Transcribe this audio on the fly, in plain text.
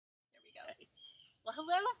Well,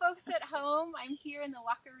 hello, folks at home. I'm here in the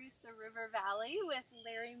Wakarusa River Valley with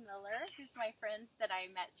Larry Miller, who's my friend that I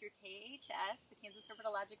met through KHS, the Kansas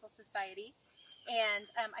Herpetological Society. And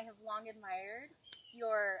I have long admired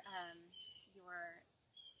your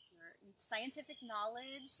scientific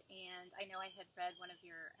knowledge, and I know I had read one of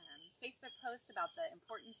your Facebook posts about the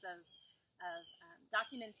importance of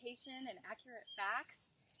documentation and accurate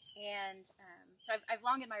facts. And so I've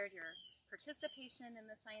long admired your participation in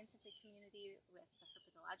the scientific community with the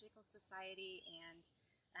Herpetological Society, and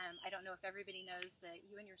I don't know if everybody knows that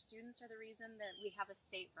you and your students are the reason that we have a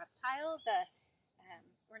state reptile, the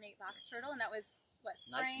ornate box turtle, and that was, what,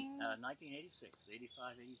 spring? 1986,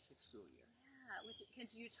 85-86 school year. Yeah,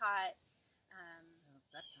 because you taught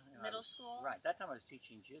that time middle school? Right, that time I was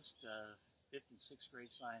teaching just 5th and 6th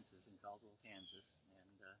grade sciences in Caldwell, Kansas, and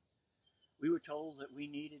we were told that we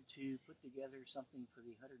needed to put together something for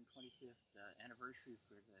the 125th anniversary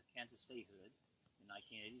for the Kansas statehood in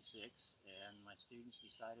 1986, and my students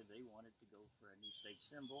decided they wanted to go for a new state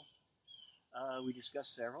symbol. We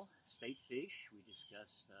discussed several. State fish, we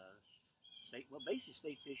discussed basically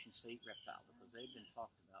state fish and state reptile, because they'd been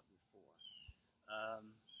talked about before.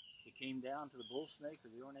 It came down to the bull snake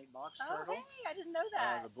or the ornate box turtle. Oh, hey, I didn't know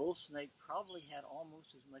that. The bull snake probably had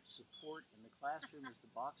almost as much support in the classroom as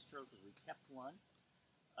the box turtle, because we kept one.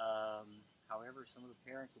 However, some of the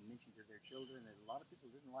parents had mentioned to their children that a lot of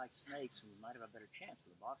people didn't like snakes, and we might have a better chance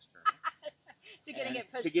with a box turtle. Getting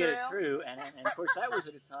it pushed to get it through. And of course, that was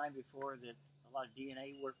at a time before that a lot of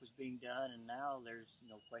DNA work was being done, and now there's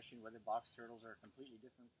no question whether box turtles are a completely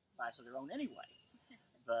different class of their own anyway.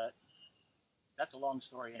 But that's a long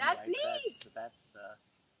story anyway. That's neat.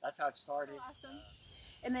 That's how it started. Oh, awesome.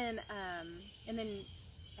 And then I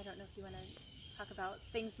don't know if you want to talk about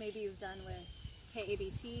things maybe you've done with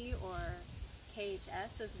KABT or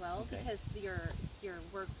KHS as well, okay, because your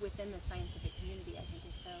work within the scientific community, I think,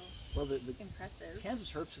 is so impressive. The Kansas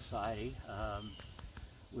Herp Society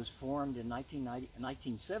was formed in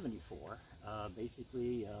 1974,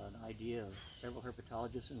 basically an idea of several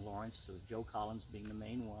herpetologists in Lawrence, so Joe Collins being the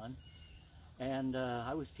main one. And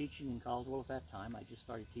I was teaching in Caldwell at that time. I just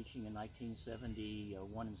started teaching in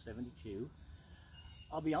 1971 and 72.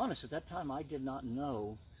 I'll be honest, at that time I did not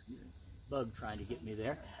know, bug trying to get me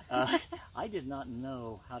there, I did not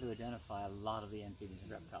know how to identify a lot of the amphibians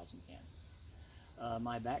and reptiles in Kansas.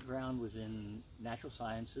 My background was in natural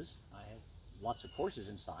sciences. I had lots of courses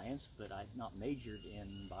in science, but I'd not majored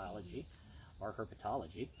in biology or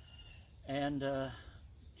herpetology. And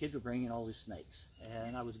kids were bringing in all these snakes,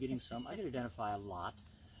 and I was getting some. I could identify a lot,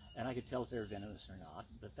 and I could tell if they were venomous or not,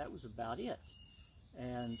 but that was about it.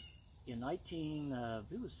 And in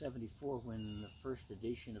 1974, when the first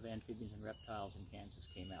edition of Amphibians and Reptiles in Kansas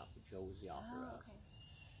came out, that Joe was the author of. Okay.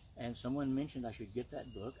 And someone mentioned I should get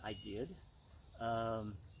that book. I did,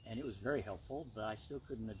 and it was very helpful, but I still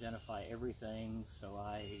couldn't identify everything, so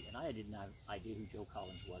I didn't have an idea who Joe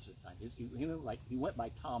Collins was at the time. He went by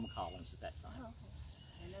Tom Collins at that time. Oh, okay.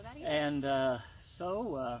 I didn't know that either. And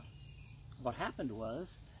so what happened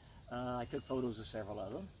was I took photos of several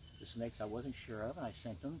of them, the snakes I wasn't sure of, and I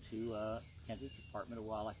sent them to Kansas Department of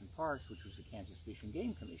Wildlife and Parks, which was the Kansas Fish and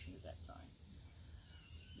Game Commission at that time.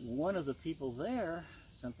 One of the people there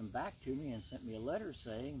sent them back to me and sent me a letter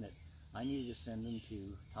saying that I needed to send them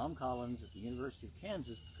to Tom Collins at the University of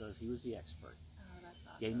Kansas because he was the expert. Oh, that's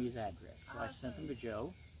awesome. Gave me his address. So awesome. I sent them to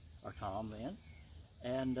Joe, or Tom then,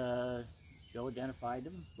 and Joe identified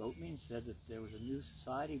them, wrote me and said that there was a new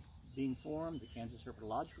society being formed, the Kansas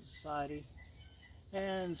Herpetological Society,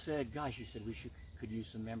 and said, gosh, he said, we could use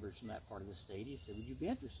some members from that part of the state. He said, would you be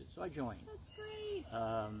interested? So I joined. That's great.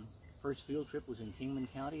 First field trip was in Kingman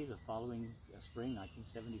County the following spring,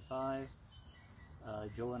 1975.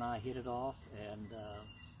 Joe and I hit it off, and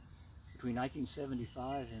between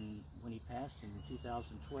 1975 and when he passed in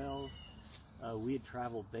 2012, we had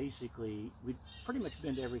traveled basically, we'd pretty much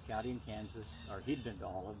been to every county in Kansas, or he'd been to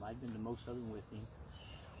all of them. I'd been to most of them with him.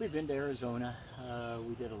 We'd been to Arizona.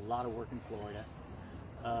 We did a lot of work in Florida.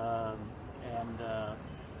 And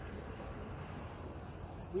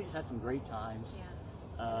we just had some great times. Yeah.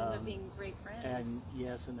 Ended up being great friends. And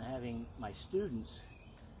yes, and having my students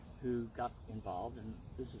who got involved, and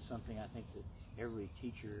this is something I think that every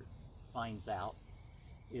teacher finds out,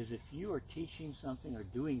 is if you are teaching something or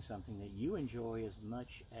doing something that you enjoy as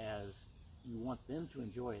much as you want them to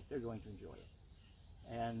enjoy it, they're going to enjoy it.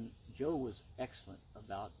 And Joe was excellent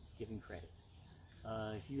about giving credit.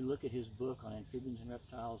 If you look at his book on amphibians and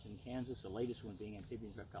reptiles in Kansas, the latest one being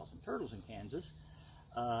Amphibians, Reptiles, and Turtles in Kansas,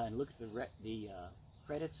 and look at the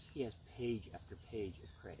credits, he has page after page of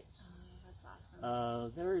credits. Oh, that's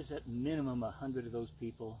There is at minimum 100 of those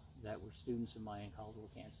people that were students of mine in Caldwell,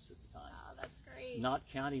 Kansas at the time. Wow, that's great. Not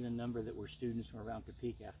counting the number that were students from around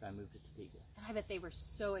Topeka after I moved to Topeka. And I bet they were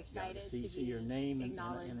so excited to be see your name in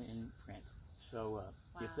print. So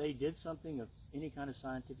wow. if they did something of any kind of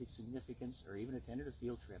scientific significance or even attended a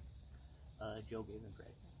field trip, Joe gave them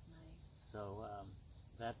credit. That's nice. So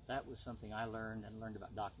that was something I learned, and learned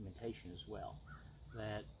about documentation as well,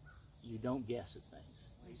 that you don't guess at things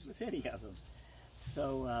with any of them.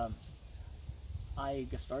 So I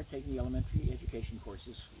started taking the elementary education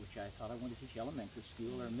courses, which I thought I wanted to teach elementary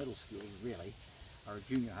school or middle school, really, or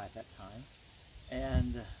junior high at that time.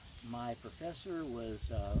 And my professor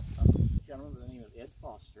was a gentleman by the name of Ed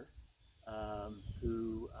Foster,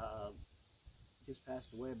 who just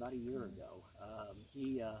passed away about a year ago.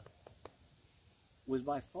 He was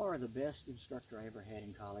by far the best instructor I ever had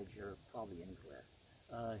in college, or probably anywhere.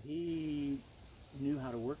 He knew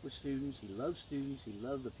how to work with students. He loved students. He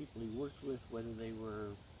loved the people he worked with, whether they were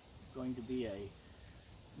going to be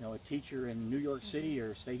a teacher in New York City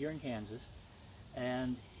or stay here in Kansas.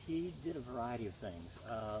 And he did a variety of things.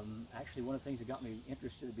 Actually, one of the things that got me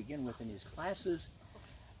interested to begin with in his classes,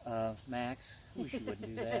 Max, wish you wouldn't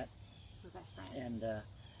do that. We're best friends. And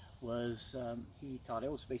he taught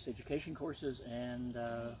aerospace education courses, and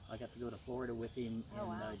I got to go to Florida with him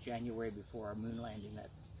in January before our moon landing that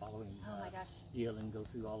following deal, and go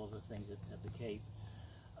through all of the things at the Cape.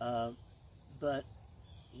 But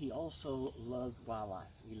he also loved wildlife.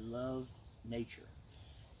 He loved nature.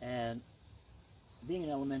 And being an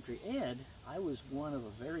elementary ed, I was one of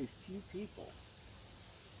a very few people.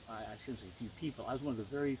 I shouldn't say few people. I was one of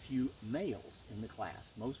the very few males in the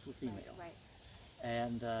class. Most were female. Right.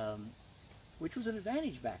 And which was an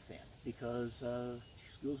advantage back then, because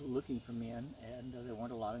schools were looking for men, and there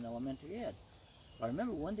weren't a lot in elementary ed. But I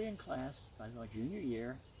remember one day in class, my junior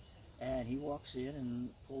year, and he walks in and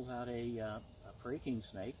pulls out a prairie king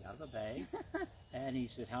snake out of a bag, and he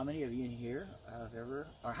said, "How many of you in here have ever,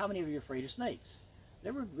 or how many of you are afraid of snakes?"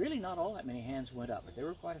 There were really not all that many hands went up, but there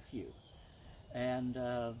were quite a few. And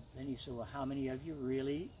then he said, "Well, how many of you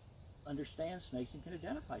really understand snakes and can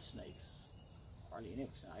identify snakes?" Hardly any.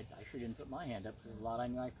 I sure didn't put my hand up, because a lot I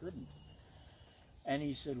knew I couldn't. And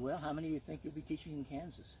he said, "Well, how many of you think you'll be teaching in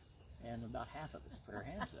Kansas?" And about half of us put our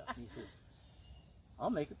hands up. And he says, "I'll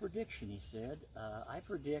make a prediction," he said. "I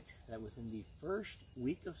predict that within the first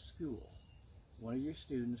week of school, one of your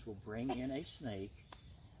students will bring in a snake,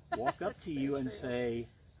 walk up to you and say,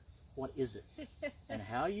 'What is it?' And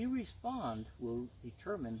how you respond will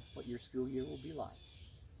determine what your school year will be like."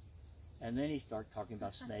 And then he started talking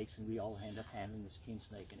about snakes, and we all end up handling this king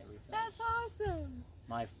snake and everything. That's awesome.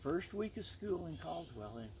 My first week of school in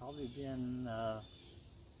Caldwell, and it had probably been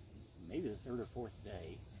maybe the third or fourth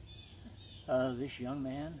day, this young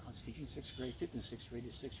man, I was teaching sixth grade, fifth and sixth grade,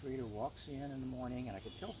 his sixth grader walks in the morning, and I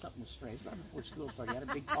could tell something was strange. Right before school started, he had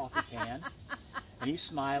a big coffee can, and he's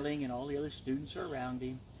smiling, and all the other students are around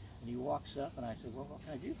him. And he walks up, and I said, "Well, what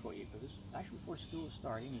can I do for you?" Because this was actually before school was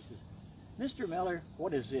starting. He says, "Mr. Miller,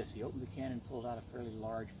 what is this?" He opened the can and pulled out a fairly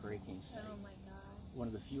large prairie king snake. Oh my gosh. One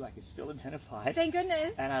of the few I could still identify. Thank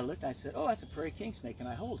goodness. And I looked, and I said, "Oh, that's a prairie king snake," and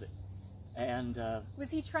I hold it. And was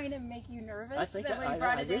he trying to make you nervous? I think that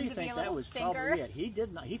I really think that was stinker? probably it. He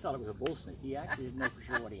did not. He thought it was a bull snake. He actually didn't know for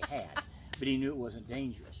sure what he had, but he knew it wasn't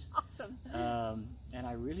dangerous. Awesome. And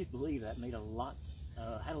I really believe that made a lot,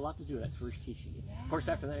 had a lot to do with that first teaching. Yeah. Of course,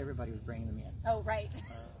 after that, everybody was bringing them in. Oh, right.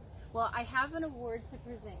 Well, I have an award to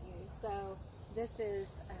present you. So this is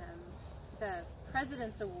the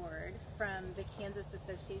President's Award from the Kansas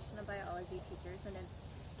Association of Biology Teachers, and it's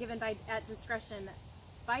given at discretion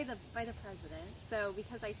by the president. So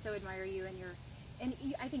because I so admire you, and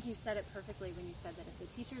I think you said it perfectly when you said that if the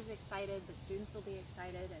teacher's excited, the students will be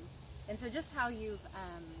excited, and so just how you've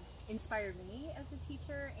inspired me as a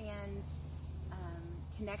teacher, and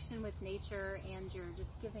connection with nature, and your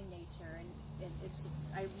just giving nature, and it's just,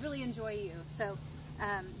 I really enjoy you. So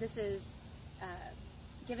this is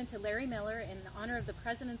given to Larry Miller in honor of the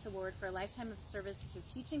President's Award for a lifetime of service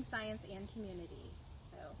to teaching science and community.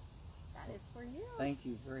 So that is for you. Thank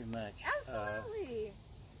you very much. Absolutely.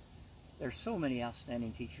 There's so many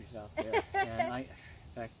outstanding teachers out there, and in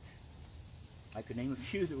fact, I could name a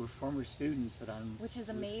few that were former students that I'm... Which is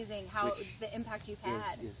amazing, how the impact you've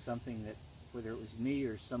had. Is something that, whether it was me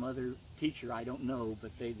or some other teacher, I don't know,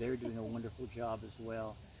 but they're doing a wonderful job as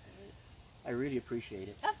well. That's great. I really appreciate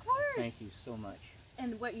it. Of course. Thank you so much.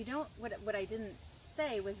 And what I didn't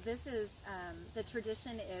say was, this is, the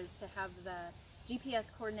tradition is to have the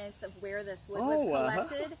GPS coordinates of where this wood was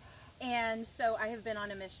collected. And so I have been on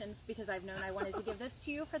a mission, because I've known I wanted to give this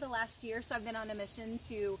to you for the last year, so I've been on a mission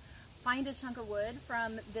to find a chunk of wood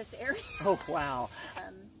from this area. Oh, wow.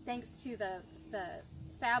 Thanks to the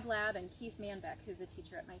Fab Lab and Keith Manbeck, who's a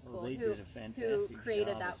teacher at my school, Well, they who did a fantastic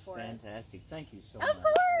created job. that It's for us. fantastic. Thank you so Of much.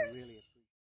 course. I really appreciate it.